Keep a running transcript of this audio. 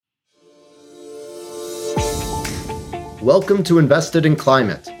Welcome to Invested in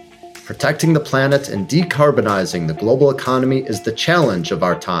Climate. Protecting the planet and decarbonizing the global economy is the challenge of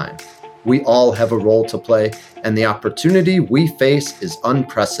our time. We all have a role to play, and the opportunity we face is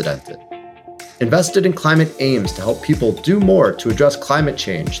unprecedented. Invested in Climate aims to help people do more to address climate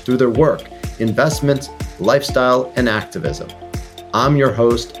change through their work, investment, lifestyle, and activism. I'm your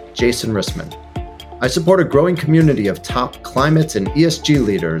host, Jason Rissman. I support a growing community of top climate and ESG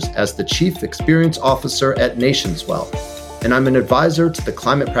leaders as the Chief Experience Officer at NationsWell, and I'm an advisor to the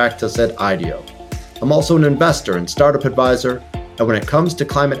climate practice at IDEO. I'm also an investor and startup advisor, and when it comes to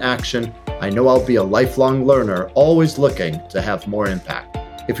climate action, I know I'll be a lifelong learner, always looking to have more impact.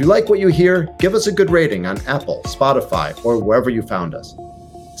 If you like what you hear, give us a good rating on Apple, Spotify, or wherever you found us.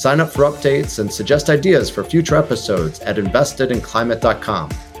 Sign up for updates and suggest ideas for future episodes at investedinclimate.com.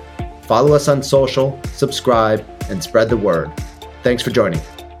 Follow us on social, subscribe, and spread the word. Thanks for joining.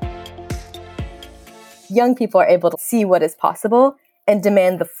 Young people are able to see what is possible and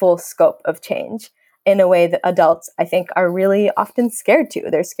demand the full scope of change in a way that adults, I think, are really often scared to.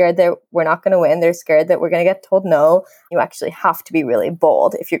 They're scared that we're not going to win. They're scared that we're going to get told no. You actually have to be really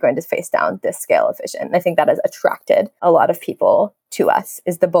bold if you're going to face down this scale of vision. And I think that has attracted a lot of people to us,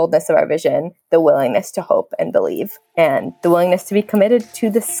 is the boldness of our vision, the willingness to hope and believe, and the willingness to be committed to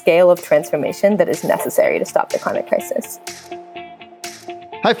the scale of transformation that is necessary to stop the climate crisis.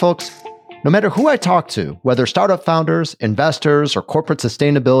 Hi, folks. No matter who I talk to, whether startup founders, investors, or corporate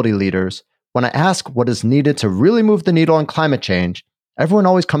sustainability leaders, when I ask what is needed to really move the needle on climate change, everyone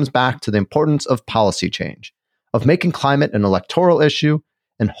always comes back to the importance of policy change, of making climate an electoral issue,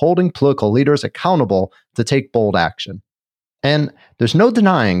 and holding political leaders accountable to take bold action. And there's no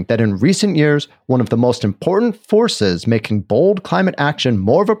denying that in recent years, one of the most important forces making bold climate action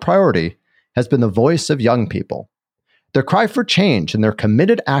more of a priority has been the voice of young people. Their cry for change and their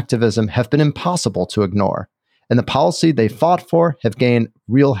committed activism have been impossible to ignore, and the policy they fought for have gained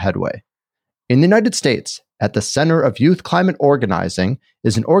real headway. In the United States, at the center of youth climate organizing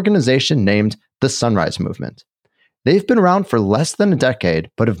is an organization named the Sunrise Movement. They've been around for less than a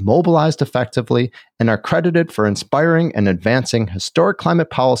decade, but have mobilized effectively and are credited for inspiring and advancing historic climate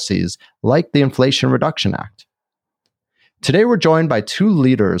policies like the Inflation Reduction Act. Today, we're joined by two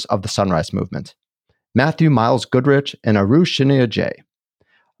leaders of the Sunrise Movement, Matthew Miles Goodrich and Aru Chinnaya.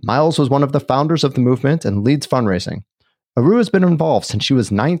 Miles was one of the founders of the movement and leads fundraising. Aru has been involved since she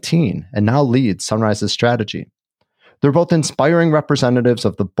was 19 and now leads Sunrise's strategy. They're both inspiring representatives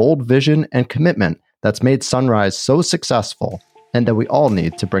of the bold vision and commitment that's made Sunrise so successful and that we all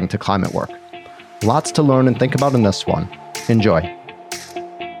need to bring to climate work. Lots to learn and think about in this one. Enjoy.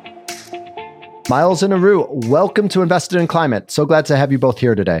 Miles and Aru, welcome to Invested in Climate. So glad to have you both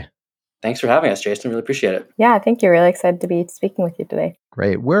here today. Thanks for having us, Jason. Really appreciate it. Yeah, thank you. Really excited to be speaking with you today.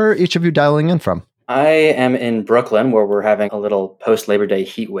 Great. Where are each of you dialing in from? I am in Brooklyn, where we're having a little post-Labor Day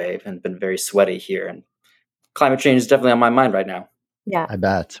heat wave and been very sweaty here. And climate change is definitely on my mind right now. Yeah. I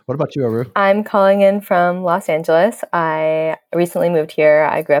bet. What about you, Aru? I'm calling in from Los Angeles. I recently moved here.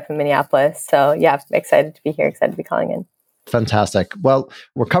 I grew up in Minneapolis. So yeah, excited to be here, excited to be calling in. Fantastic. Well,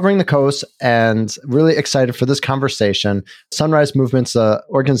 we're covering the coast and really excited for this conversation. Sunrise Movement's an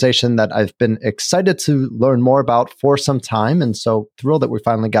organization that I've been excited to learn more about for some time. And so thrilled that we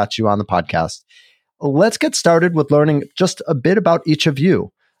finally got you on the podcast. Let's get started with learning just a bit about each of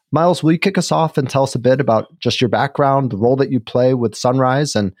you. Miles, will you kick us off and tell us a bit about just your background, the role that you play with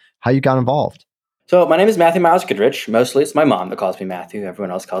Sunrise, and how you got involved? So my name is Matthew Miles Goodrich. Mostly it's my mom that calls me Matthew.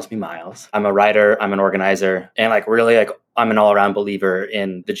 Everyone else calls me Miles. I'm a writer. I'm an organizer. And I'm an all-around believer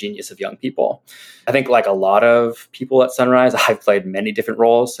in the genius of young people. I think like a lot of people at Sunrise, I've played many different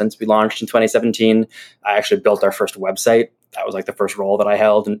roles since we launched in 2017. I actually built our first website. That was like the first role that I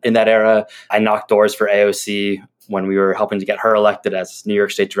held in that era. I knocked doors for AOC when we were helping to get her elected as New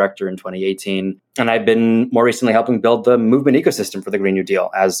York State Director in 2018. And I've been more recently helping build the movement ecosystem for the Green New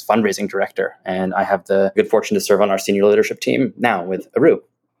Deal as fundraising director. And I have the good fortune to serve on our senior leadership team now with Aru.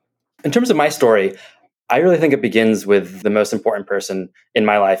 In terms of my story, I really think it begins with the most important person in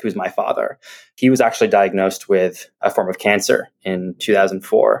my life, who's my father. He was actually diagnosed with a form of cancer in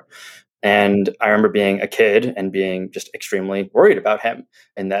 2004. And I remember being a kid and being just extremely worried about him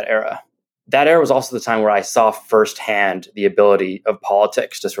in that era. That era was also the time where I saw firsthand the ability of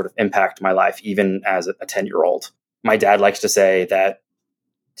politics to sort of impact my life, even as a 10-year-old. My dad likes to say that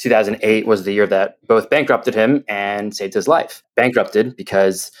 2008 was the year that both bankrupted him and saved his life. Bankrupted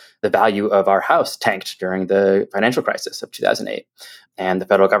because the value of our house tanked during the financial crisis of 2008. And the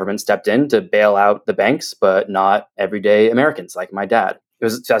federal government stepped in to bail out the banks, but not everyday Americans like my dad.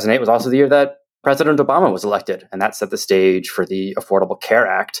 2008 was also the year that President Obama was elected, and that set the stage for the Affordable Care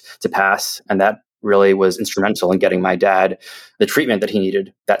Act to pass, and that really was instrumental in getting my dad the treatment that he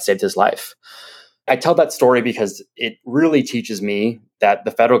needed that saved his life. I tell that story because it really teaches me that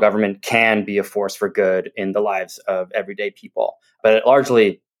the federal government can be a force for good in the lives of everyday people, but it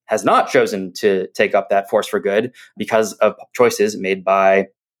largely has not chosen to take up that force for good because of choices made by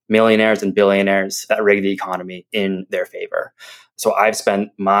millionaires and billionaires that rig the economy in their favor. So I've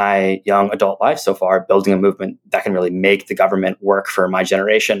spent my young adult life so far building a movement that can really make the government work for my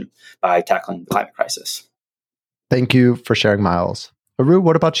generation by tackling the climate crisis. Thank you for sharing, Miles. Aru,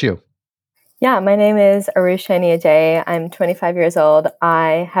 what about you? Yeah, my name is Aru Shani Ajay. I'm 25 years old.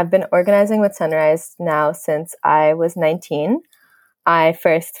 I have been organizing with Sunrise now since I was 19. I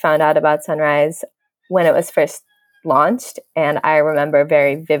first found out about Sunrise when it was first launched, and I remember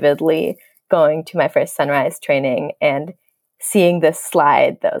very vividly going to my first Sunrise training and seeing this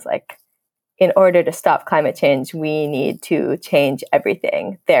slide that was like, in order to stop climate change, we need to change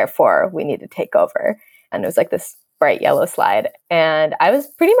everything. Therefore, we need to take over. And it was like this bright yellow slide. And I was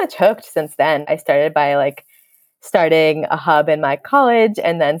pretty much hooked since then. I started by starting a hub in my college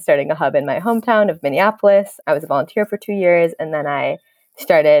and then starting a hub in my hometown of Minneapolis. I was a volunteer for 2 years. And then I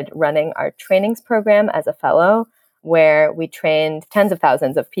started running our trainings program as a fellow, where we trained tens of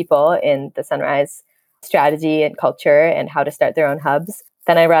thousands of people in the Sunrise strategy and culture and how to start their own hubs.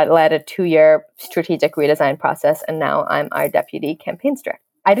 Then I led a 2-year strategic redesign process, and now I'm our deputy campaigns director.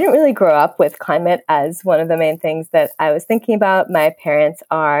 I didn't really grow up with climate as one of the main things that I was thinking about. My parents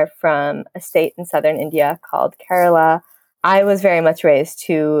are from a state in southern India called Kerala. I was very much raised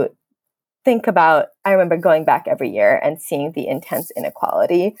to think about, I remember going back every year and seeing the intense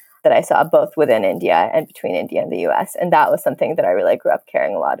inequality that I saw both within India and between India and the US. And that was something that I really grew up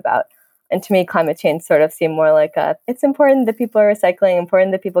caring a lot about. And to me, climate change sort of seemed more like it's important that people are recycling,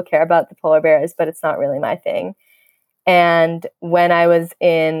 important that people care about the polar bears, but it's not really my thing. And when I was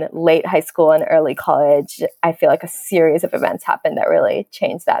in late high school and early college, I feel like a series of events happened that really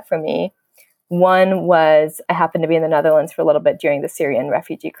changed that for me. One was I happened to be in the Netherlands for a little bit during the Syrian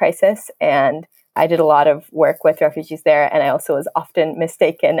refugee crisis, and I did a lot of work with refugees there, and I also was often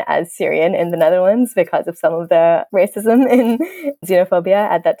mistaken as Syrian in the Netherlands because of some of the racism and xenophobia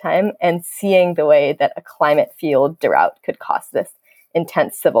at that time. And seeing the way that a climate-fueled drought could cause this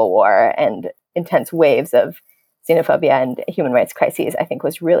intense civil war and intense waves of xenophobia and human rights crises, I think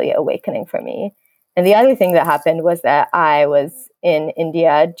was really awakening for me. And the other thing that happened was that I was in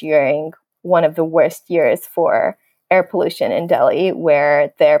India during one of the worst years for air pollution in Delhi,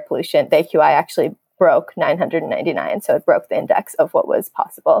 where the air pollution, the AQI actually broke 999. So it broke the index of what was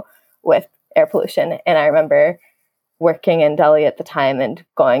possible with air pollution. And I remember working in Delhi at the time and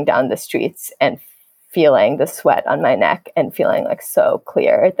going down the streets and feeling the sweat on my neck and feeling like so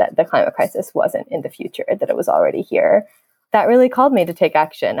clear that the climate crisis wasn't in the future, that it was already here. That really called me to take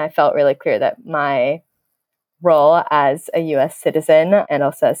action. I felt really clear that my role as a US citizen and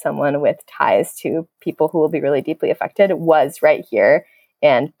also as someone with ties to people who will be really deeply affected was right here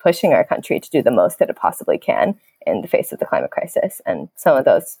and pushing our country to do the most that it possibly can in the face of the climate crisis. And some of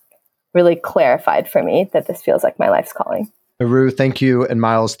those really clarified for me that this feels like my life's calling. Aru, thank you. And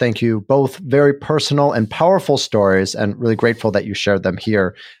Miles, thank you. Both very personal and powerful stories, and really grateful that you shared them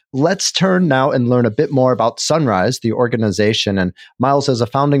here. Let's turn now and learn a bit more about Sunrise, the organization. And Miles, as a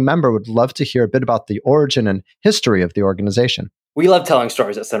founding member, would love to hear a bit about the origin and history of the organization. We love telling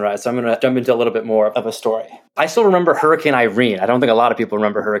stories at Sunrise, so I'm going to jump into a little bit more of a story. I still remember Hurricane Irene. I don't think a lot of people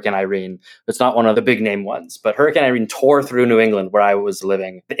remember Hurricane Irene. It's not one of the big name ones, but Hurricane Irene tore through New England where I was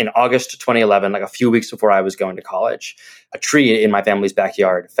living in August 2011, like a few weeks before I was going to college. A tree in my family's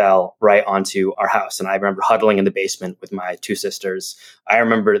backyard fell right onto our house, and I remember huddling in the basement with my two sisters. I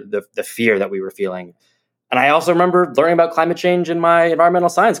remember the fear that we were feeling. And I also remember learning about climate change in my environmental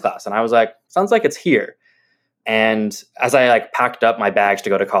science class, and I was like, sounds like it's here. And as I packed up my bags to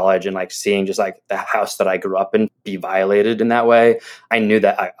go to college and seeing just the house that I grew up in be violated in that way, I knew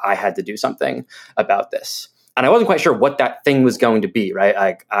that I had to do something about this. And I wasn't quite sure what that thing was going to be,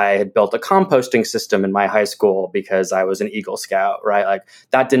 right? I had built a composting system in my high school because I was an Eagle Scout, right?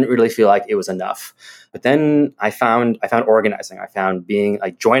 That didn't really feel like it was enough. But then I found organizing. I found being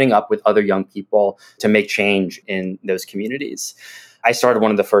joining up with other young people to make change in those communities. I started one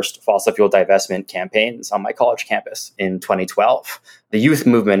of the first fossil fuel divestment campaigns on my college campus in 2012. The youth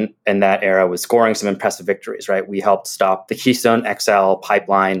movement in that era was scoring some impressive victories, right? We helped stop the Keystone XL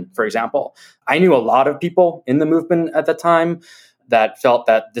pipeline, for example. I knew a lot of people in the movement at the time that felt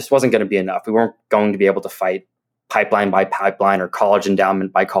that this wasn't going to be enough. We weren't going to be able to fight pipeline by pipeline or college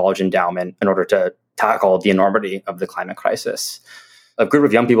endowment by college endowment in order to tackle the enormity of the climate crisis. a group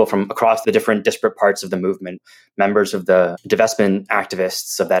of young people from across the different disparate parts of the movement, members of the divestment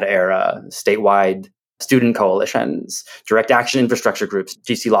activists of that era, statewide student coalitions, direct action infrastructure groups,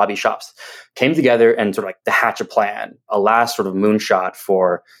 DC lobby shops, came together and sort of like to hatch a plan, a last sort of moonshot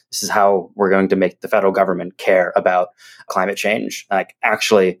for this is how we're going to make the federal government care about climate change, like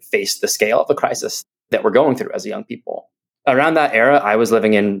actually face the scale of the crisis that we're going through as young people. Around that era, I was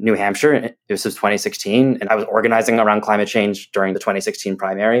living in New Hampshire. This was 2016, and I was organizing around climate change during the 2016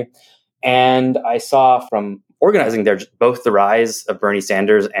 primary. And I saw from organizing there both the rise of Bernie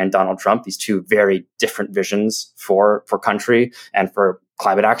Sanders and Donald Trump, these two very different visions for country and for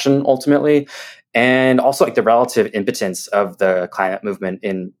climate action ultimately, and also like the relative impotence of the climate movement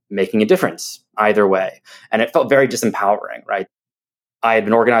in making a difference either way. And it felt very disempowering, right? I had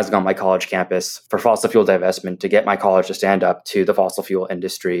been organizing on my college campus for fossil fuel divestment to get my college to stand up to the fossil fuel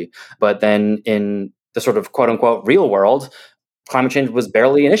industry. But then in the sort of quote unquote real world, climate change was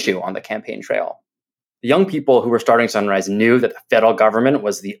barely an issue on the campaign trail. The young people who were starting Sunrise knew that the federal government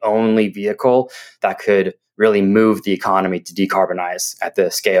was the only vehicle that could really move the economy to decarbonize at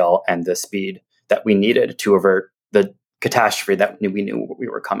the scale and the speed that we needed to avert the catastrophe that we knew we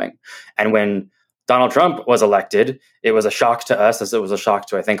were coming. And when Donald Trump was elected, it was a shock to us, as it was a shock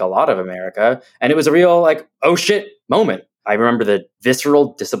to, I think, a lot of America. And it was a real, like, oh shit moment. I remember the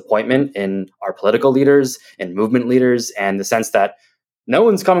visceral disappointment in our political leaders and movement leaders, and the sense that no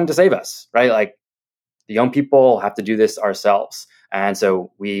one's coming to save us, right? Like, the young people have to do this ourselves. And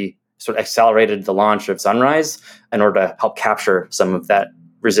so we sort of accelerated the launch of Sunrise in order to help capture some of that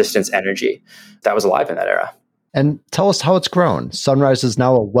resistance energy that was alive in that era. And tell us how it's grown. Sunrise is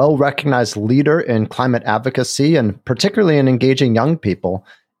now a well-recognized leader in climate advocacy and particularly in engaging young people.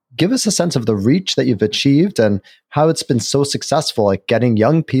 Give us a sense of the reach that you've achieved and how it's been so successful at getting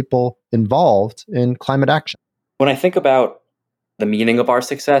young people involved in climate action. When I think about the meaning of our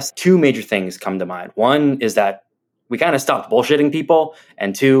success, two major things come to mind. One is that we kind of stopped bullshitting people.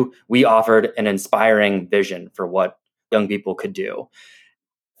 And two, we offered an inspiring vision for what young people could do.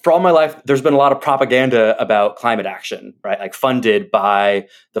 For all my life, there's been a lot of propaganda about climate action, right? Like funded by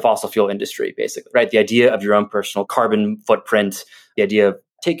the fossil fuel industry, basically, right? The idea of your own personal carbon footprint, the idea of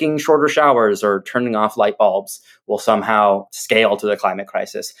taking shorter showers or turning off light bulbs will somehow scale to the climate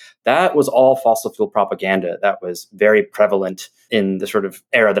crisis. That was all fossil fuel propaganda that was very prevalent in the sort of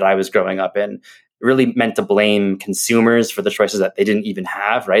era that I was growing up in. It really meant to blame consumers for the choices that they didn't even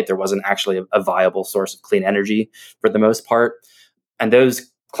have, right? There wasn't actually a viable source of clean energy for the most part. And those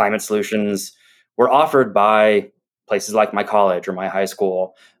climate solutions were offered by places like my college or my high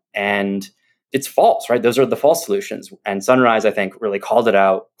school. And it's false, right? Those are the false solutions. And Sunrise, I think, really called it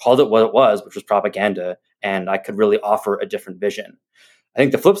out, called it what it was, which was propaganda. And I could really offer a different vision. I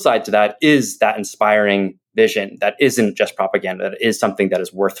think the flip side to that is that inspiring vision that isn't just propaganda, that is something that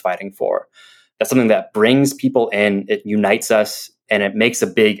is worth fighting for. That's something that brings people in, it unites us, and it makes a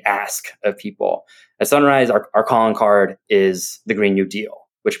big ask of people. At Sunrise, our calling card is the Green New Deal,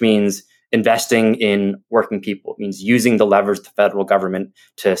 which means investing in working people. It means using the levers of the federal government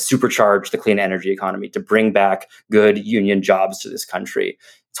to supercharge the clean energy economy, to bring back good union jobs to this country.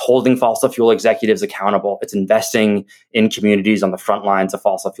 It's holding fossil fuel executives accountable. It's investing in communities on the front lines of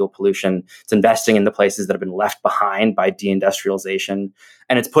fossil fuel pollution. It's investing in the places that have been left behind by deindustrialization.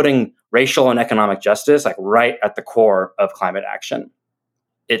 And it's putting racial and economic justice like right at the core of climate action.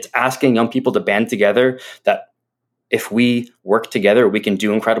 It's asking young people to band together that if we work together, we can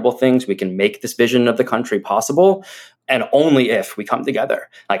do incredible things. We can make this vision of the country possible. And only if we come together.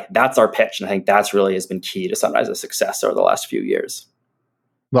 Like, that's our pitch. And I think that's really has been key to Sunrise's success over the last few years.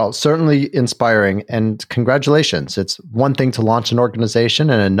 Well, certainly inspiring, and congratulations. It's one thing to launch an organization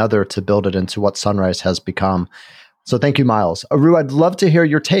and another to build it into what Sunrise has become. So thank you, Miles. Aru, I'd love to hear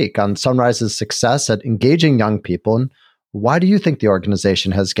your take on Sunrise's success at engaging young people. And why do you think the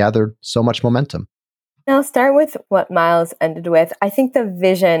organization has gathered so much momentum? I'll start with what Miles ended with. I think the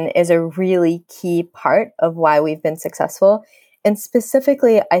vision is a really key part of why we've been successful. And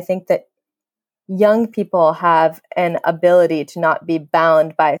specifically, I think that young people have an ability to not be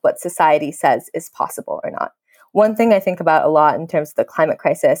bound by what society says is possible or not. One thing I think about a lot in terms of the climate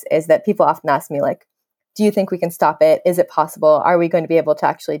crisis is that people often ask me, like, do you think we can stop it? Is it possible? Are we going to be able to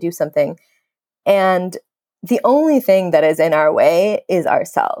actually do something? And the only thing that is in our way is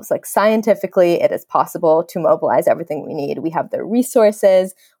ourselves. Like, scientifically, it is possible to mobilize everything we need. We have the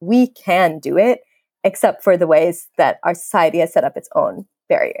resources. We can do it, except for the ways that our society has set up its own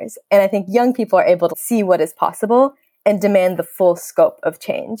barriers. And I think young people are able to see what is possible and demand the full scope of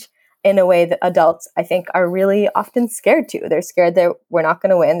change in a way that adults, I think, are really often scared to. They're scared that we're not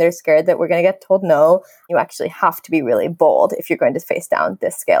going to win. They're scared that we're going to get told no. You actually have to be really bold if you're going to face down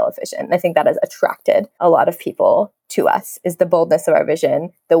this scale of vision. And I think that has attracted a lot of people to us, is the boldness of our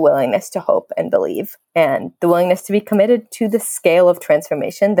vision, the willingness to hope and believe, and the willingness to be committed to the scale of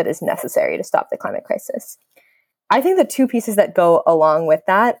transformation that is necessary to stop the climate crisis. I think the two pieces that go along with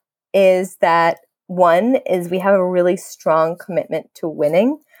that is that one is we have a really strong commitment to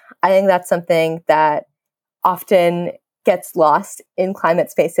winning. I think that's something that often gets lost in climate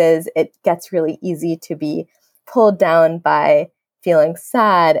spaces. It gets really easy to be pulled down by feeling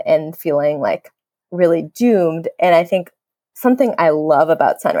sad and feeling like really doomed. And I think something I love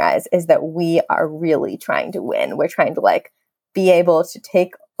about Sunrise is that we are really trying to win. We're trying to be able to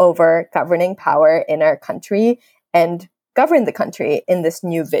take over governing power in our country and govern the country in this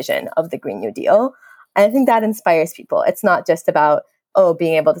new vision of the Green New Deal. And I think that inspires people. It's not just about,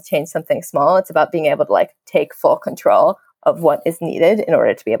 being able to change something small. It's about being able to take full control of what is needed in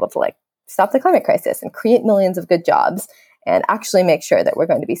order to be able to stop the climate crisis and create millions of good jobs and actually make sure that we're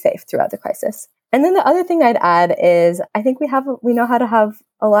going to be safe throughout the crisis. And then the other thing I'd add is I think we know how to have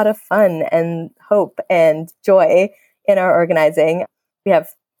a lot of fun and hope and joy in our organizing. We have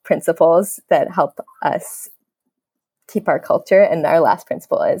principles that help us keep our culture. And our last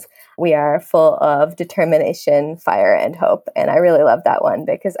principle is we are full of determination, fire, and hope. And I really love that one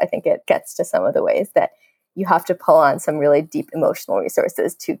because I think it gets to some of the ways that you have to pull on some really deep emotional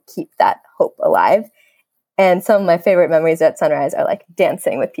resources to keep that hope alive. And some of my favorite memories at Sunrise are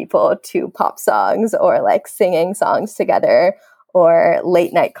dancing with people to pop songs or singing songs together or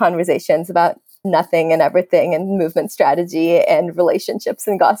late night conversations about nothing and everything and movement strategy and relationships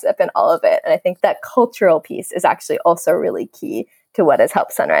and gossip and all of it. And I think that cultural piece is actually also really key to what has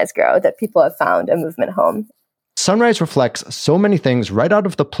helped Sunrise grow, that people have found a movement home. Sunrise reflects so many things right out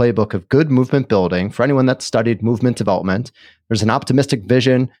of the playbook of good movement building for anyone that's studied movement development. There's an optimistic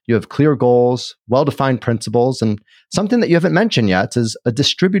vision, you have clear goals, well-defined principles, and something that you haven't mentioned yet is a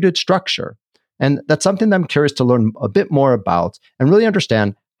distributed structure. And that's something that I'm curious to learn a bit more about and really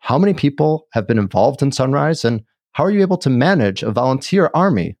understand how many people have been involved in Sunrise and how are you able to manage a volunteer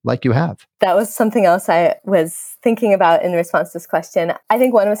army like you have? That was something else I was thinking about in response to this question. I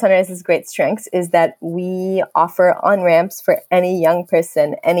think one of Sunrise's great strengths is that we offer on-ramps for any young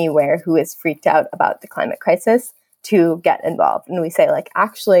person anywhere who is freaked out about the climate crisis to get involved. And we say,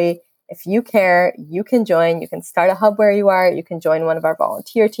 actually, if you care, you can join. You can start a hub where you are. You can join one of our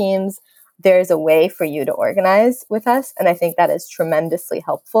volunteer teams. There's a way for you to organize with us. And I think that is tremendously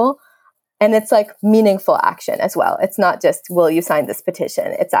helpful. And it's meaningful action as well. It's not just, will you sign this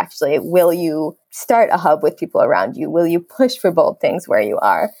petition? It's actually, will you start a hub with people around you? Will you push for bold things where you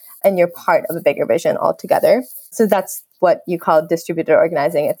are? And you're part of a bigger vision altogether. So that's what you call distributed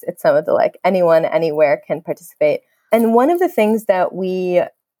organizing. It's some of the anyone, anywhere can participate. And one of the things that we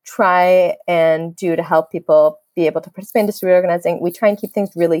try and do to help people be able to participate in distributed organizing, we try and keep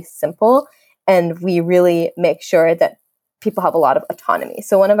things really simple. And we really make sure that people have a lot of autonomy.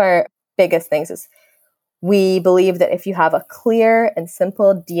 So one of our biggest things is we believe that if you have a clear and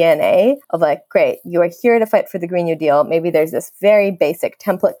simple DNA of great, you are here to fight for the Green New Deal. Maybe there's this very basic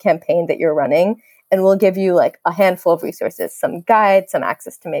template campaign that you're running, and we'll give you a handful of resources, some guides, some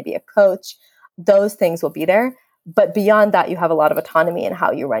access to maybe a coach. Those things will be there. But beyond that, you have a lot of autonomy in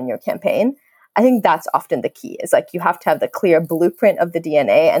how you run your campaign. I think that's often the key is you have to have the clear blueprint of the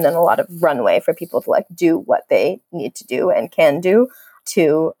DNA and then a lot of runway for people to do what they need to do and can do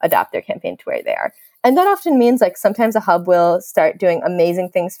to adapt their campaign to where they are. And that often means sometimes a hub will start doing amazing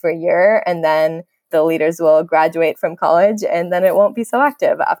things for a year and then the leaders will graduate from college and then it won't be so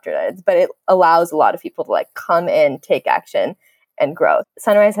active after that. But it allows a lot of people to come in, take action and grow.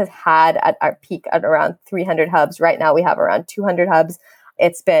 Sunrise has had at our peak at around 300 hubs. Right now we have around 200 hubs.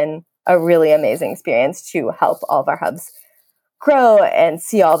 It's been a really amazing experience to help all of our hubs grow and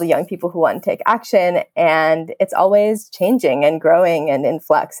see all the young people who want to take action. And it's always changing and growing and in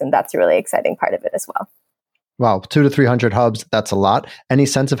flux. And that's a really exciting part of it as well. Wow, 200 to 300 hubs, that's a lot. Any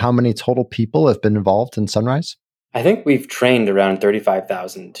sense of how many total people have been involved in Sunrise? I think we've trained around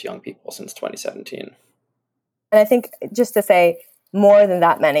 35,000 young people since 2017. And I think just to say more than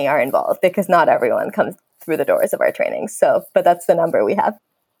that many are involved because not everyone comes through the doors of our training. But that's the number we have.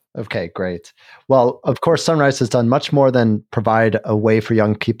 Okay, great. Well, of course, Sunrise has done much more than provide a way for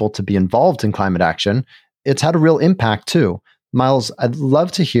young people to be involved in climate action. It's had a real impact too. Miles, I'd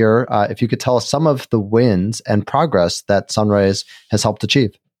love to hear if you could tell us some of the wins and progress that Sunrise has helped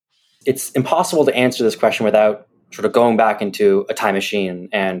achieve. It's impossible to answer this question without sort of going back into a time machine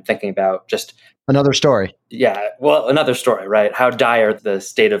and thinking about just Another story. Yeah, well, another story, right? How dire the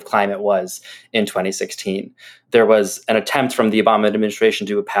state of climate was in 2016. There was an attempt from the Obama administration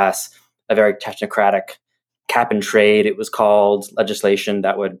to pass a very technocratic cap and trade, it was called, legislation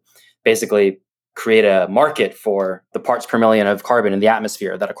that would basically create a market for the parts per million of carbon in the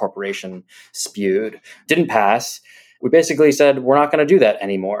atmosphere that a corporation spewed. Didn't pass. We basically said, we're not going to do that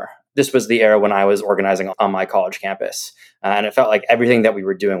anymore. This was the era when I was organizing on my college campus. And it felt like everything that we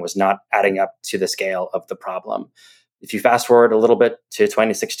were doing was not adding up to the scale of the problem. If you fast forward a little bit to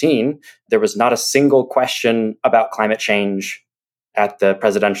 2016, there was not a single question about climate change at the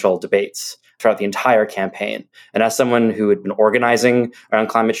presidential debates throughout the entire campaign. And as someone who had been organizing around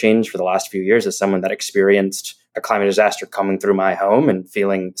climate change for the last few years, as someone that experienced a climate disaster coming through my home and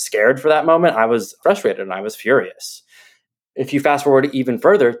feeling scared for that moment, I was frustrated and I was furious. If you fast forward even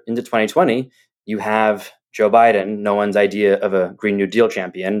further into 2020, you have Joe Biden, no one's idea of a Green New Deal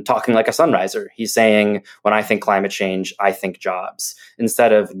champion, talking like a sunriser. He's saying, when I think climate change, I think jobs.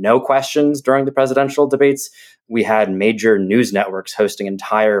 Instead of no questions during the presidential debates, we had major news networks hosting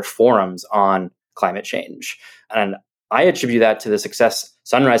entire forums on climate change. And I attribute that to the success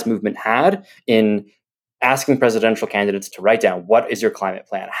Sunrise Movement had in asking presidential candidates to write down, what is your climate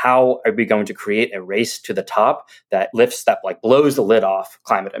plan? How are we going to create a race to the top that lifts, that like blows the lid off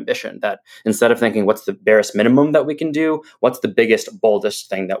climate ambition? That instead of thinking, what's the barest minimum that we can do? What's the biggest, boldest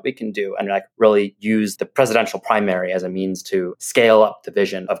thing that we can do? And like really use the presidential primary as a means to scale up the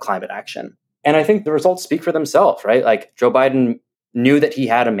vision of climate action. And I think the results speak for themselves, right? Like Joe Biden knew that he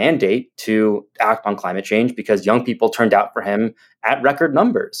had a mandate to act on climate change because young people turned out for him at record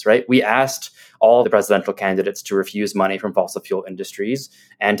numbers, right? We asked all the presidential candidates to refuse money from fossil fuel industries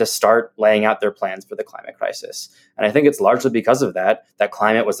and to start laying out their plans for the climate crisis. And I think it's largely because of that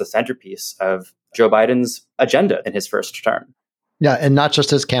climate was the centerpiece of Joe Biden's agenda in his first term. Yeah, and not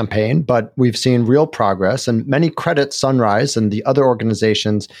just his campaign, but we've seen real progress, and many credit Sunrise and the other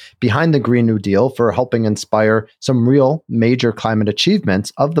organizations behind the Green New Deal for helping inspire some real major climate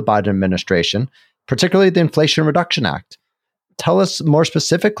achievements of the Biden administration, particularly the Inflation Reduction Act. Tell us more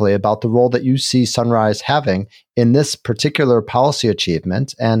specifically about the role that you see Sunrise having in this particular policy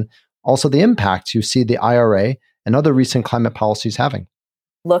achievement, and also the impact you see the IRA and other recent climate policies having.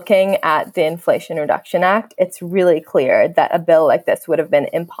 Looking at the Inflation Reduction Act, it's really clear that a bill like this would have been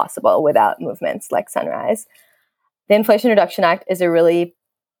impossible without movements like Sunrise. The Inflation Reduction Act is a really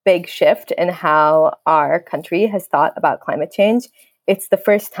big shift in how our country has thought about climate change. It's the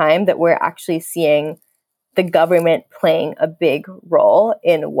first time that we're actually seeing the government playing a big role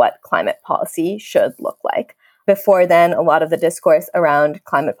in what climate policy should look like. Before then, a lot of the discourse around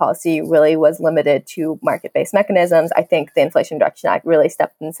climate policy really was limited to market-based mechanisms. I think the Inflation Reduction Act really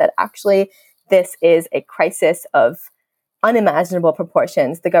stepped in and said, actually, this is a crisis of unimaginable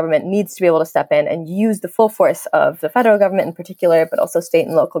proportions. The government needs to be able to step in and use the full force of the federal government in particular, but also state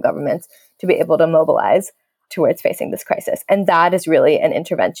and local governments to be able to mobilize towards facing this crisis. And that is really an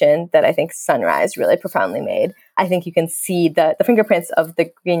intervention that I think Sunrise really profoundly made. I think you can see the fingerprints of the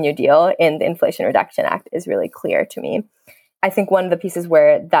Green New Deal in the Inflation Reduction Act is really clear to me. I think one of the pieces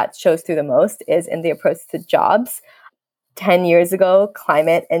where that shows through the most is in the approach to jobs. 10 years ago,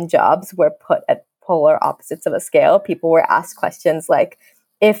 climate and jobs were put at polar opposites of a scale. People were asked questions like,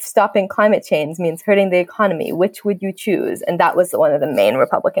 if stopping climate change means hurting the economy, which would you choose? And that was one of the main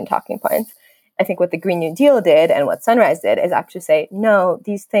Republican talking points. I think what the Green New Deal did and what Sunrise did is actually say, no,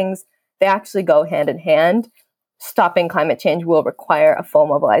 these things, they actually go hand in hand. Stopping climate change will require a full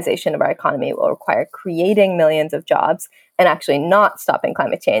mobilization of our economy. It will require creating millions of jobs. And actually not stopping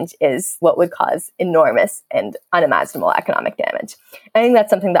climate change is what would cause enormous and unimaginable economic damage. I think that's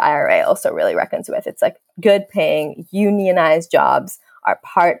something the IRA also really reckons with. It's like good paying, unionized jobs are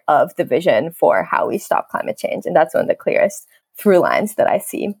part of the vision for how we stop climate change. And that's one of the clearest through lines that I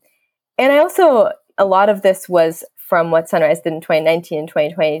see. And I also, a lot of this was from what Sunrise did in 2019 and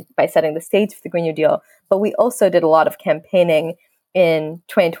 2020 by setting the stage for the Green New Deal. But we also did a lot of campaigning in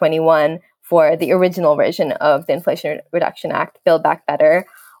 2021 for the original version of the Inflation Reduction Act, Build Back Better.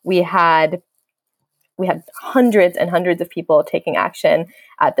 We had hundreds and hundreds of people taking action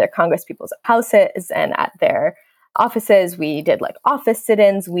at their Congress People's Houses and at their offices. We did like office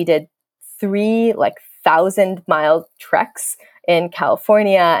sit-ins. We did 3 1,000-mile treks in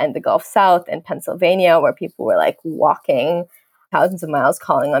California and the Gulf South and Pennsylvania, where people were like walking thousands of miles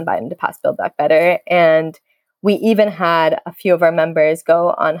calling on Biden to pass Build Back Better. And we even had a few of our members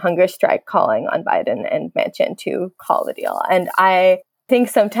go on hunger strike calling on Biden and Manchin to call the deal. And I think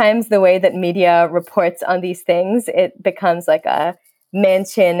sometimes the way that media reports on these things, it becomes like a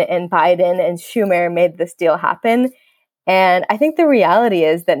Manchin and Biden and Schumer made this deal happen. And I think the reality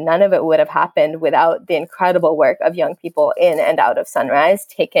is that none of it would have happened without the incredible work of young people in and out of Sunrise,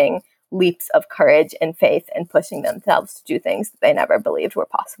 taking leaps of courage and faith and pushing themselves to do things that they never believed were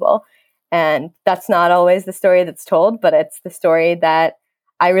possible. And that's not always the story that's told, but it's the story that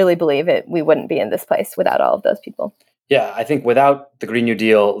I really believe we wouldn't be in this place without all of those people. Yeah, I think without the Green New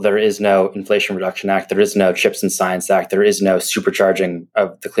Deal, there is no Inflation Reduction Act, there is no Chips and Science Act, there is no supercharging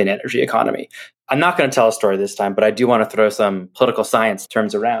of the clean energy economy. I'm not going to tell a story this time, but I do want to throw some political science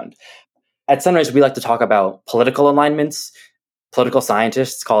terms around. At Sunrise, we like to talk about political alignments. Political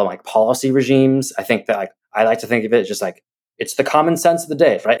scientists call them like policy regimes. I think that I like to think of it as just like it's the common sense of the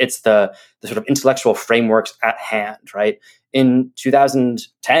day, right? It's the sort of intellectual frameworks at hand, right? In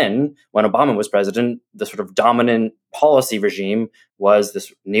 2010, when Obama was president, the sort of dominant policy regime was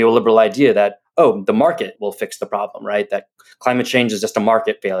this neoliberal idea that, oh, the market will fix the problem, right? That climate change is just a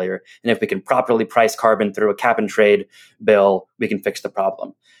market failure. And if we can properly price carbon through a cap and trade bill, we can fix the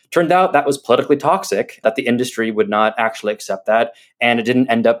problem. Turned out that was politically toxic, that the industry would not actually accept that, and it didn't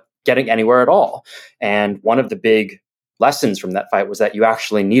end up getting anywhere at all. And one of the big lessons from that fight was that you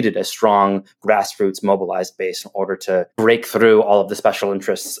actually needed a strong grassroots mobilized base in order to break through all of the special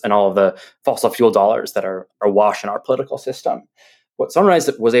interests and all of the fossil fuel dollars that are awash in our political system. What Sunrise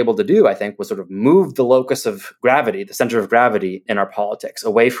was able to do, I think, was sort of move the locus of gravity, the center of gravity in our politics,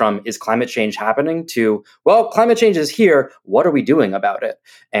 away from is climate change happening to, well, climate change is here. What are we doing about it?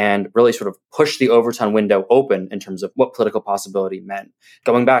 And really sort of push the Overton window open in terms of what political possibility meant.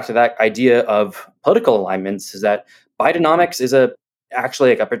 Going back to that idea of political alignments is that Bidenomics is actually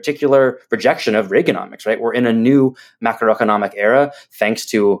like a particular rejection of Reaganomics, right? We're in a new macroeconomic era thanks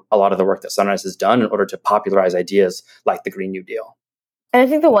to a lot of the work that Sunrise has done in order to popularize ideas like the Green New Deal. And I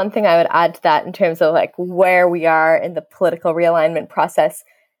think the one thing I would add to that in terms of like where we are in the political realignment process,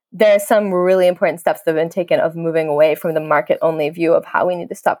 there are some really important steps that have been taken of moving away from the market-only view of how we need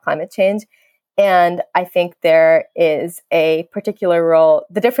to stop climate change. And I think there is a particular role,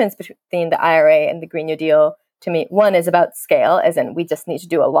 the difference between the IRA and the Green New Deal, to me, one is about scale, as in we just need to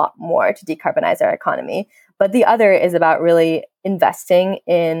do a lot more to decarbonize our economy. But the other is about really investing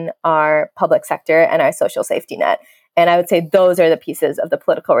in our public sector and our social safety net. And I would say those are the pieces of the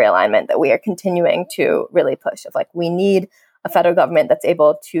political realignment that we are continuing to really push of like, we need a federal government that's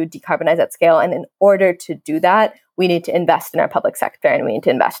able to decarbonize at scale. And in order to do that, we need to invest in our public sector and we need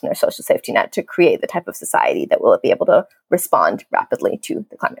to invest in our social safety net to create the type of society that will be able to respond rapidly to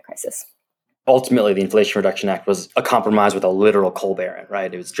the climate crisis. Ultimately, the Inflation Reduction Act was a compromise with a literal coal baron,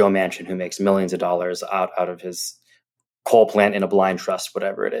 right? It was Joe Manchin who makes millions of dollars out of his coal plant in a blind trust,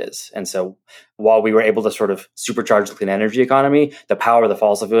 whatever it is. And so while we were able to sort of supercharge the clean energy economy, the power of the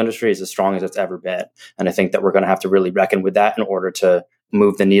fossil fuel industry is as strong as it's ever been. And I think that we're going to have to really reckon with that in order to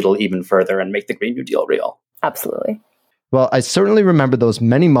move the needle even further and make the Green New Deal real. Absolutely. Well, I certainly remember those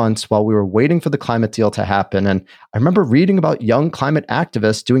many months while we were waiting for the climate deal to happen. And I remember reading about young climate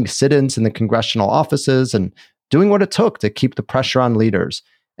activists doing sit-ins in the congressional offices and doing what it took to keep the pressure on leaders.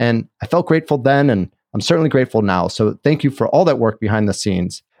 And I felt grateful then, and I'm certainly grateful now. So thank you for all that work behind the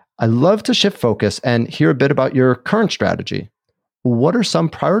scenes. I'd love to shift focus and hear a bit about your current strategy. What are some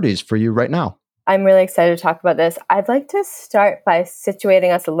priorities for you right now? I'm really excited to talk about this. I'd like to start by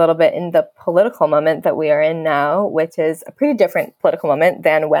situating us a little bit in the political moment that we are in now, which is a pretty different political moment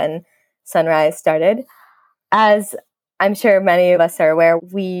than when Sunrise started. As I'm sure many of us are aware,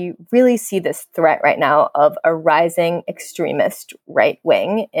 we really see this threat right now of a rising extremist right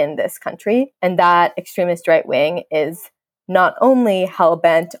wing in this country. And that extremist right wing is not only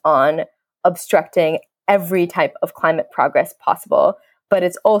hell-bent on obstructing every type of climate progress possible, but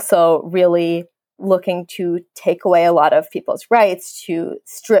it's also really looking to take away a lot of people's rights, to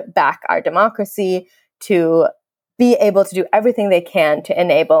strip back our democracy, to be able to do everything they can to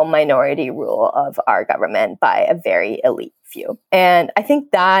enable minority rule of our government by a very elite few. And I think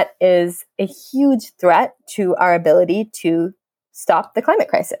that is a huge threat to our ability to stop the climate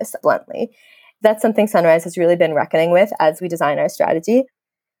crisis, bluntly. That's something Sunrise has really been reckoning with as we design our strategy.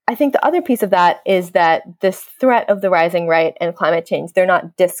 I think the other piece of that is that this threat of the rising right and climate change, they're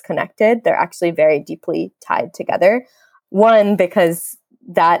not disconnected. They're actually very deeply tied together. One, because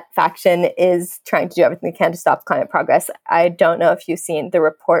that faction is trying to do everything they can to stop climate progress. I don't know if you've seen the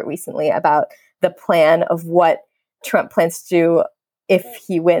report recently about the plan of what Trump plans to do if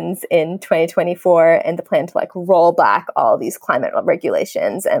he wins in 2024 and the plan to like roll back all these climate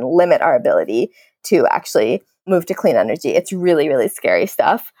regulations and limit our ability to actually move to clean energy. It's really, really scary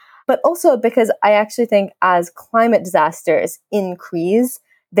stuff. But also because I actually think as climate disasters increase,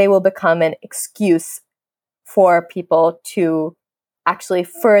 they will become an excuse for people to actually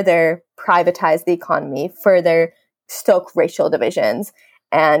further privatize the economy, further stoke racial divisions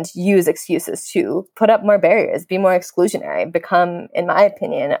and use excuses to put up more barriers, be more exclusionary, become, in my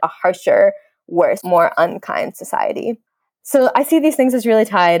opinion, a harsher, worse, more unkind society. So I see these things as really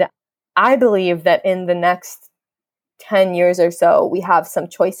tied. I believe that in the next 10 years or so, we have some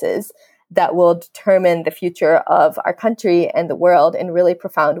choices that will determine the future of our country and the world in really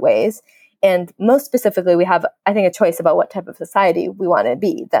profound ways. And most specifically, we have, I think, a choice about what type of society we want to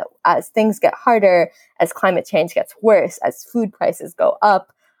be. That as things get harder, as climate change gets worse, as food prices go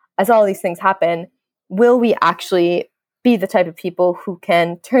up, as all these things happen, will we actually be the type of people who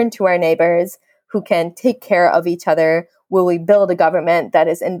can turn to our neighbors, who can take care of each other? Will we build a government that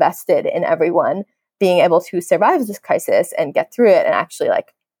is invested in everyone being able to survive this crisis and get through it? And actually,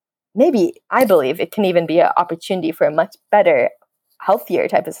 maybe I believe it can even be an opportunity for a much better, healthier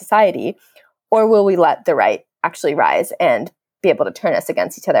type of society. Or will we let the right actually rise and be able to turn us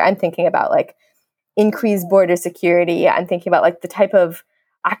against each other? I'm thinking about increased border security. I'm thinking about the type of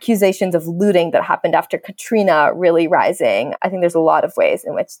accusations of looting that happened after Katrina really rising. I think there's a lot of ways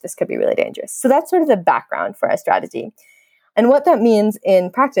in which this could be really dangerous. So that's sort of the background for our strategy. And what that means in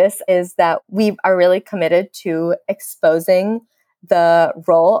practice is that we are really committed to exposing the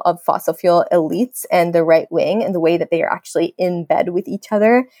role of fossil fuel elites and the right wing and the way that they are actually in bed with each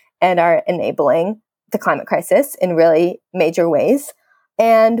other and are enabling the climate crisis in really major ways.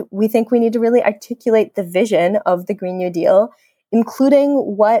 And we think we need to really articulate the vision of the Green New Deal, including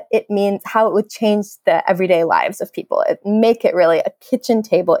what it means, how it would change the everyday lives of people. Make it really a kitchen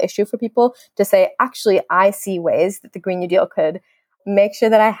table issue for people to say, actually, I see ways that the Green New Deal could make sure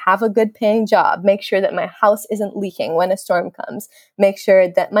that I have a good paying job, make sure that my house isn't leaking when a storm comes, make sure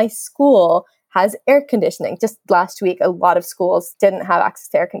that my school has air conditioning. Just last week, a lot of schools didn't have access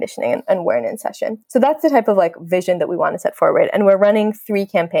to air conditioning and weren't in session. So that's the type of vision that we want to set forward. And we're running 3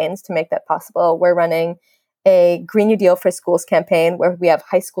 campaigns to make that possible. We're running a Green New Deal for Schools campaign where we have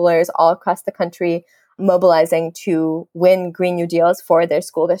high schoolers all across the country mobilizing to win Green New Deals for their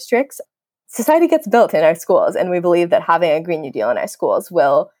school districts. Society gets built in our schools, and we believe that having a Green New Deal in our schools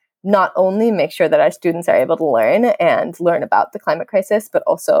will not only make sure that our students are able to learn and learn about the climate crisis, but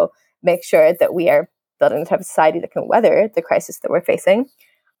also make sure that we are building the type of society that can weather the crisis that we're facing.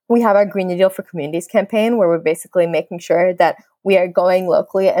 We have our Green New Deal for Communities campaign, where we're basically making sure that we are going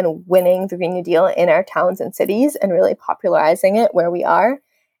locally and winning the Green New Deal in our towns and cities and really popularizing it where we are.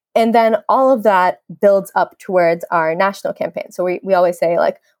 And then all of that builds up towards our national campaign. So we always say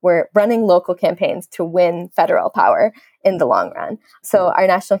we're running local campaigns to win federal power in the long run. So our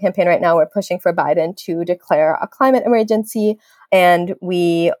national campaign right now, we're pushing for Biden to declare a climate emergency. And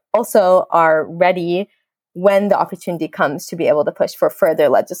we also are ready when the opportunity comes to be able to push for further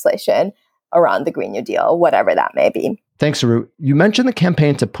legislation around the Green New Deal, whatever that may be. Thanks, Aru. You mentioned the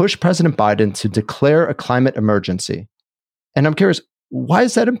campaign to push President Biden to declare a climate emergency. And I'm curious, why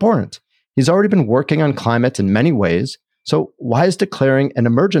is that important? He's already been working on climate in many ways. So why is declaring an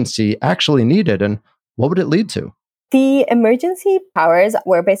emergency actually needed, and what would it lead to? The emergency powers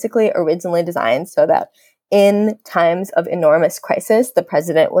were basically originally designed so that in times of enormous crisis, the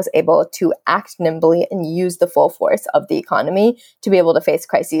president was able to act nimbly and use the full force of the economy to be able to face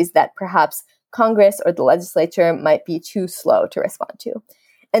crises that perhaps Congress or the legislature might be too slow to respond to.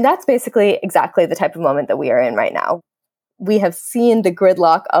 And that's basically exactly the type of moment that we are in right now. We have seen the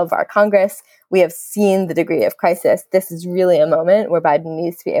gridlock of our Congress. We have seen the degree of crisis. This is really a moment where Biden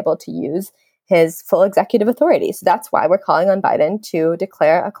needs to be able to use his full executive authority. So that's why we're calling on Biden to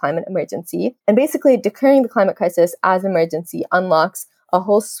declare a climate emergency. And basically, declaring the climate crisis as an emergency unlocks a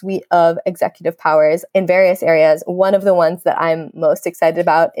whole suite of executive powers in various areas. One of the ones that I'm most excited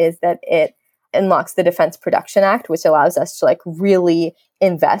about is that it unlocks the Defense Production Act, which allows us to really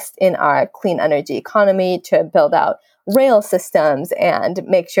invest in our clean energy economy, to build out rail systems and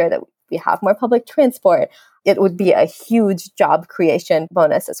make sure that we have more public transport. It would be a huge job creation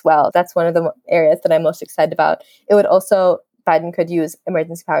bonus as well. That's one of the areas that I'm most excited about. It would also, Biden could use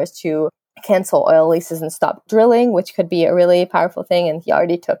emergency powers to cancel oil leases and stop drilling, which could be a really powerful thing. And he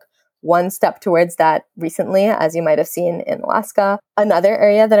already took one step towards that recently, as you might have seen in Alaska. Another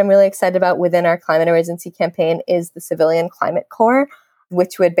area that I'm really excited about within our climate emergency campaign is the Civilian Climate Corps,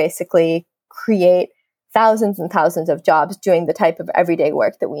 which would basically create thousands and thousands of jobs doing the type of everyday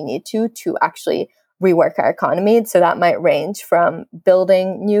work that we need to actually rework our economy. So that might range from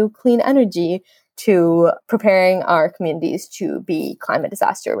building new clean energy to preparing our communities to be climate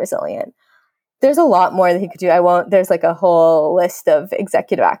disaster resilient. There's a lot more that he could do. There's a whole list of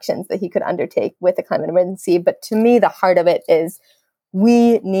executive actions that he could undertake with the climate emergency. But to me, the heart of it is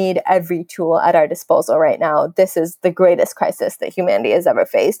we need every tool at our disposal right now. This is the greatest crisis that humanity has ever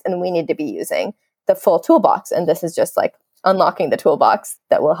faced, and we need to be using the full toolbox. And this is just like unlocking the toolbox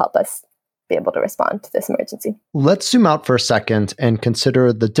that will help us be able to respond to this emergency. Let's zoom out for a second and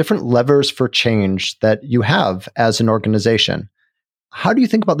consider the different levers for change that you have as an organization. How do you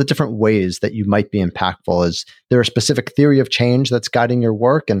think about the different ways that you might be impactful? Is there a specific theory of change that's guiding your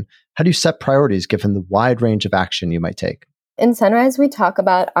work? And how do you set priorities given the wide range of action you might take? In Sunrise, we talk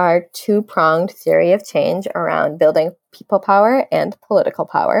about our two-pronged theory of change around building people power and political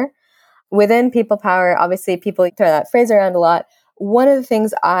power. Within people power, obviously people throw that phrase around a lot. One of the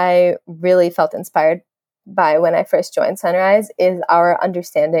things I really felt inspired by when I first joined Sunrise is our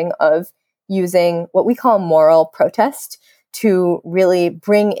understanding of using what we call moral protest to really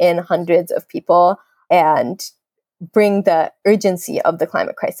bring in hundreds of people and bring the urgency of the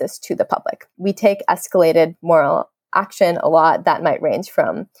climate crisis to the public. We take escalated moral action a lot. That might range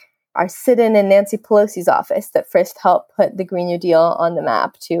from our sit-in in Nancy Pelosi's office that first helped put the Green New Deal on the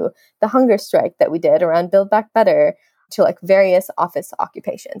map, to the hunger strike that we did around Build Back Better, to like various office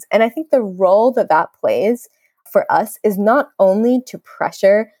occupations. And I think the role that that plays for us is not only to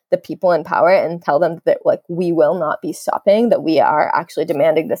pressure the people in power and tell them that like we will not be stopping, that we are actually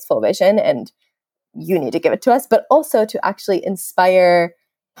demanding this full vision and you need to give it to us, but also to actually inspire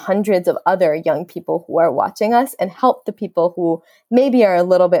hundreds of other young people who are watching us and help the people who maybe are a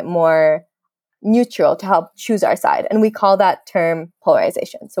little bit more neutral to help choose our side. And we call that term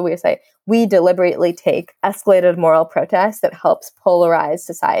polarization. So we say we deliberately take escalated moral protest that helps polarize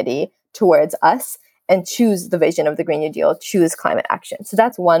society towards us and choose the vision of the Green New Deal, choose climate action. So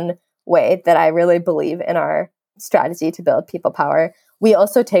that's one way that I really believe in our strategy to build people power. We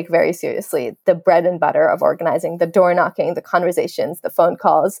also take very seriously the bread and butter of organizing, the door knocking, the conversations, the phone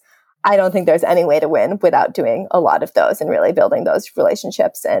calls. I don't think there's any way to win without doing a lot of those and really building those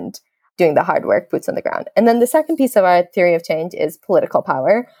relationships and doing the hard work, boots on the ground. And then the second piece of our theory of change is political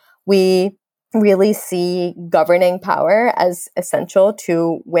power. We really see governing power as essential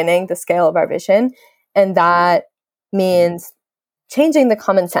to winning the scale of our vision. And that means changing the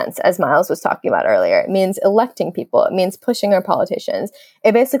common sense, as Miles was talking about earlier. It means electing people. It means pushing our politicians.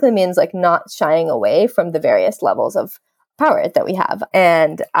 It basically means like not shying away from the various levels of power that we have.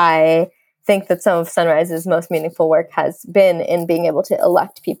 And I think that some of Sunrise's most meaningful work has been in being able to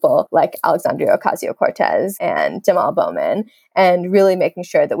elect people like Alexandria Ocasio-Cortez and Jamal Bowman, and really making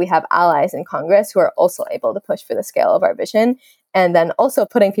sure that we have allies in Congress who are also able to push for the scale of our vision. And then also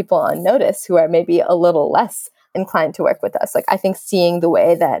putting people on notice who are maybe a little less inclined to work with us. Like I think seeing the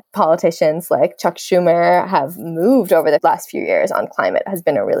way that politicians like Chuck Schumer have moved over the last few years on climate has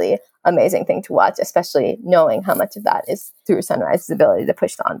been a really amazing thing to watch, especially knowing how much of that is through Sunrise's ability to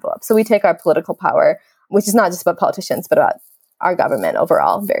push the envelope. So we take our political power, which is not just about politicians, but about our government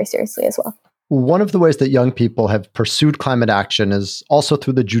overall, very seriously as well. One of the ways that young people have pursued climate action is also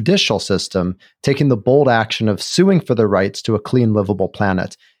through the judicial system, taking the bold action of suing for their rights to a clean, livable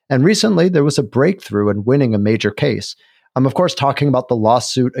planet. And recently, there was a breakthrough in winning a major case. I'm, of course, talking about the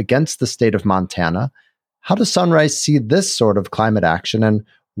lawsuit against the state of Montana. How does Sunrise see this sort of climate action, and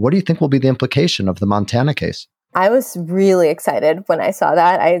what do you think will be the implication of the Montana case? I was really excited when I saw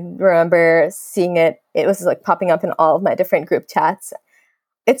that. I remember seeing it. It was like popping up in all of my different group chats.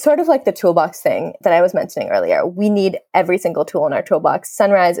 It's sort of like the toolbox thing that I was mentioning earlier. We need every single tool in our toolbox.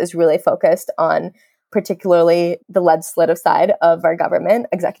 Sunrise is really focused on particularly the legislative side of our government,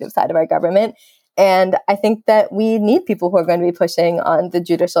 executive side of our government. And I think that we need people who are going to be pushing on the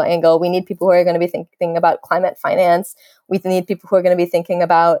judicial angle. We need people who are going to be thinking about climate finance. We need people who are going to be thinking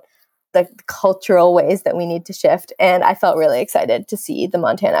about the cultural ways that we need to shift. And I felt really excited to see the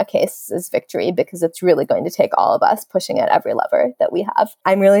Montana case's victory because it's really going to take all of us pushing at every lever that we have.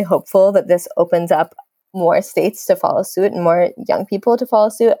 I'm really hopeful that this opens up more states to follow suit and more young people to follow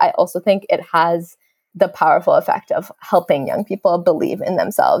suit. I also think it has the powerful effect of helping young people believe in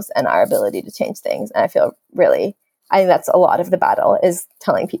themselves and our ability to change things. And I think that's a lot of the battle, is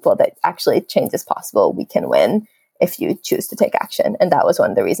telling people that actually change is possible. We can win if you choose to take action. And that was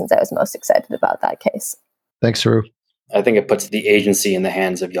one of the reasons I was most excited about that case. Thanks, Saru. I think it puts the agency in the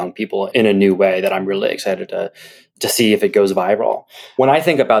hands of young people in a new way that I'm really excited to see if it goes viral. When I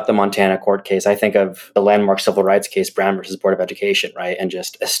think about the Montana court case, I think of the landmark civil rights case, Brown versus Board of Education, right? And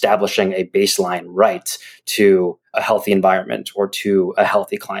just establishing a baseline right to a healthy environment or to a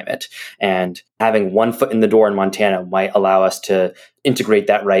healthy climate. And having one foot in the door in Montana might allow us to integrate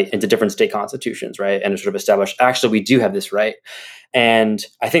that right into different state constitutions, right? And to sort of establish, actually, we do have this right. And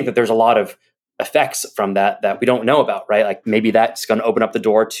I think that there's a lot of effects from that we don't know about, right? Like maybe that's going to open up the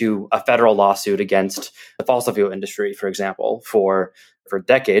door to a federal lawsuit against the fossil fuel industry, for example, for for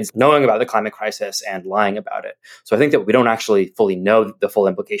decades, knowing about the climate crisis and lying about it. So I think that we don't actually fully know the full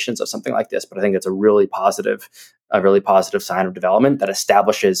implications of something like this, but I think it's a really positive sign of development that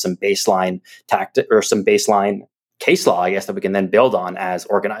establishes some baseline tactic or some baseline case law, I guess, that we can then build on as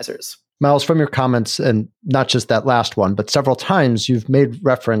organizers. Miles, from your comments, and not just that last one, but several times you've made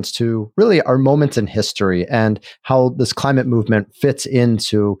reference to really our moments in history and how this climate movement fits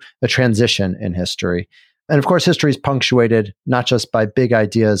into a transition in history. And of course, history is punctuated not just by big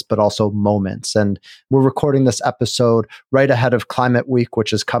ideas, but also moments. And we're recording this episode right ahead of Climate Week,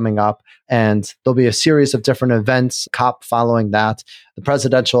 which is coming up. And there'll be a series of different events, COP following that, the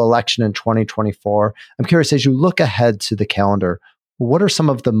presidential election in 2024. I'm curious, as you look ahead to the calendar, what are some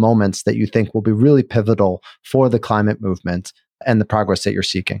of the moments that you think will be really pivotal for the climate movement and the progress that you're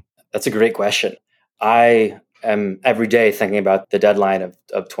seeking? That's a great question. I am every day thinking about the deadline of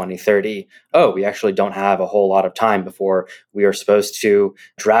 2030. Oh, we actually don't have a whole lot of time before we are supposed to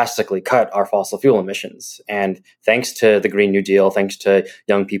drastically cut our fossil fuel emissions. And thanks to the Green New Deal, thanks to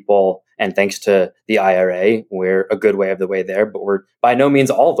young people, and thanks to the IRA, we're a good way of the way there, but we're by no means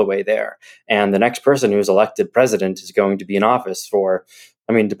all the way there. And the next person who's elected president is going to be in office for,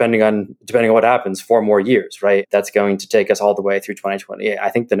 depending on what happens, 4 more years, right? That's going to take us all the way through 2028. I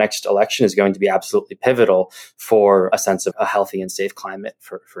think the next election is going to be absolutely pivotal for a sense of a healthy and safe climate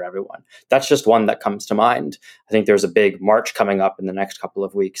for everyone. That's just one that comes to mind. I think there's a big march coming up in the next couple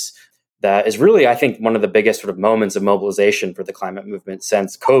of weeks that is really, I think, one of the biggest sort of moments of mobilization for the climate movement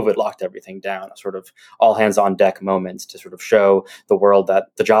since COVID locked everything down, a sort of all hands on deck moment to sort of show the world that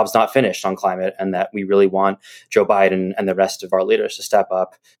the job's not finished on climate and that we really want Joe Biden and the rest of our leaders to step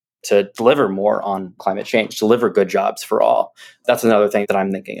up to deliver more on climate change, deliver good jobs for all. That's another thing that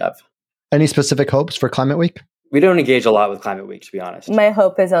I'm thinking of. Any specific hopes for Climate Week? We don't engage a lot with Climate Week, to be honest. My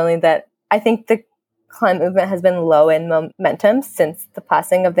hope is only that I think the climate movement has been low in momentum since the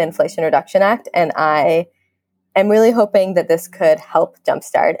passing of the Inflation Reduction Act. And I am really hoping that this could help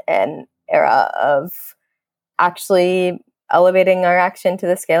jumpstart an era of actually elevating our action to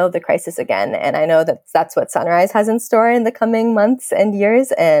the scale of the crisis again. And I know that that's what Sunrise has in store in the coming months and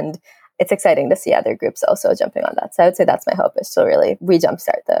years. And it's exciting to see other groups also jumping on that. So I would say that's my hope, is to really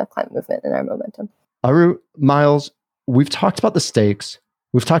re-jumpstart the climate movement and our momentum. Aru, Miles, we've talked about the stakes.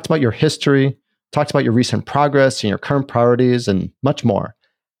 We've talked about your history, talked about your recent progress and your current priorities and much more.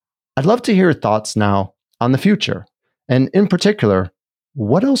 I'd love to hear your thoughts now on the future. And in particular,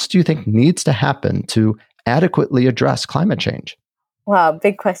 what else do you think needs to happen to adequately address climate change? Wow,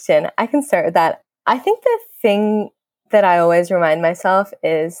 big question. I can start with that. I think the thing that I always remind myself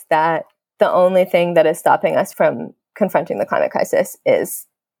is that the only thing that is stopping us from confronting the climate crisis is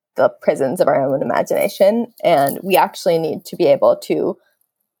the prisons of our own imagination. And we actually need to be able to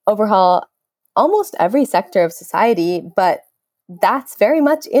overhaul almost every sector of society, but that's very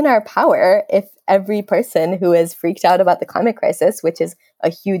much in our power if every person who is freaked out about the climate crisis, which is a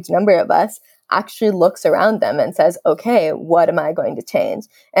huge number of us, actually looks around them and says, okay, what am I going to change?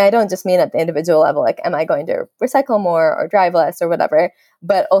 And I don't just mean at the individual level, like, am I going to recycle more or drive less or whatever,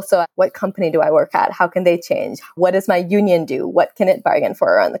 but also what company do I work at? How can they change? What does my union do? What can it bargain for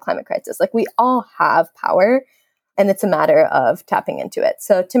around the climate crisis? Like, we all have power. And it's a matter of tapping into it.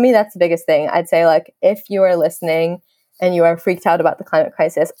 So to me, that's the biggest thing. I'd say, like, if you are listening and you are freaked out about the climate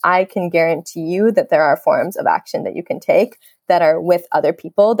crisis, I can guarantee you that there are forms of action that you can take that are with other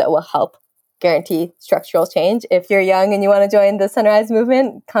people that will help guarantee structural change. If you're young and you want to join the Sunrise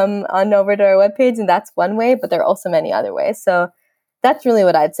movement, come on over to our webpage, and that's one way, but there are also many other ways. So that's really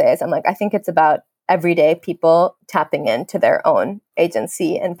what I'd say is I think it's about everyday people tapping into their own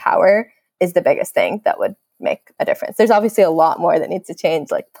agency and power is the biggest thing that would make a difference. There's obviously a lot more that needs to change,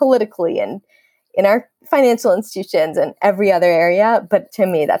 like politically and in our financial institutions and every other area. But to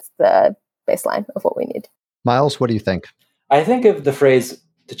me, that's the baseline of what we need. Miles, what do you think? I think of the phrase,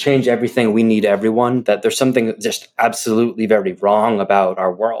 to change everything, we need everyone, that there's something just absolutely very wrong about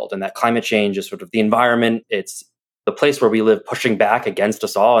our world, and that climate change is sort of the environment. It's the place where we live pushing back against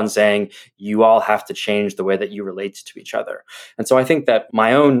us all and saying, you all have to change the way that you relate to each other. And so I think that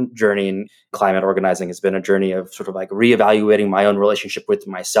my own journey in climate organizing has been a journey of sort of like reevaluating my own relationship with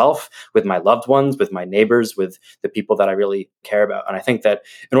myself, with my loved ones, with my neighbors, with the people that I really care about. And I think that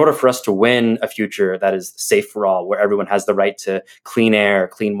in order for us to win a future that is safe for all, where everyone has the right to clean air,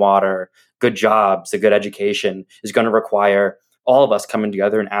 clean water, good jobs, a good education, is going to require all of us coming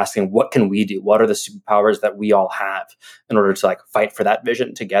together and asking, what can we do? What are the superpowers that we all have in order to fight for that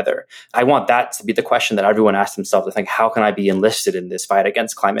vision together? I want that to be the question that everyone asks themselves, to think, how can I be enlisted in this fight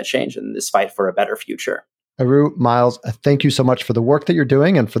against climate change and this fight for a better future? Aru, Miles, thank you so much for the work that you're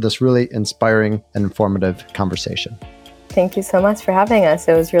doing and for this really inspiring and informative conversation. Thank you so much for having us.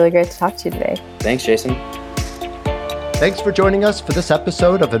 It was really great to talk to you today. Thanks, Jason. Thanks for joining us for this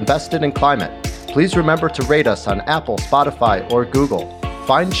episode of Invested in Climate. Please remember to rate us on Apple, Spotify, or Google.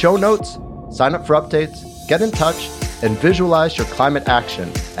 Find show notes, sign up for updates, get in touch, and visualize your climate action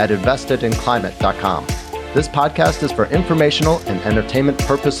at investedinclimate.com. This podcast is for informational and entertainment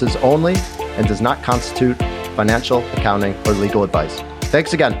purposes only and does not constitute financial, accounting, or legal advice.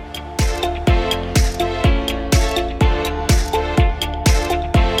 Thanks again.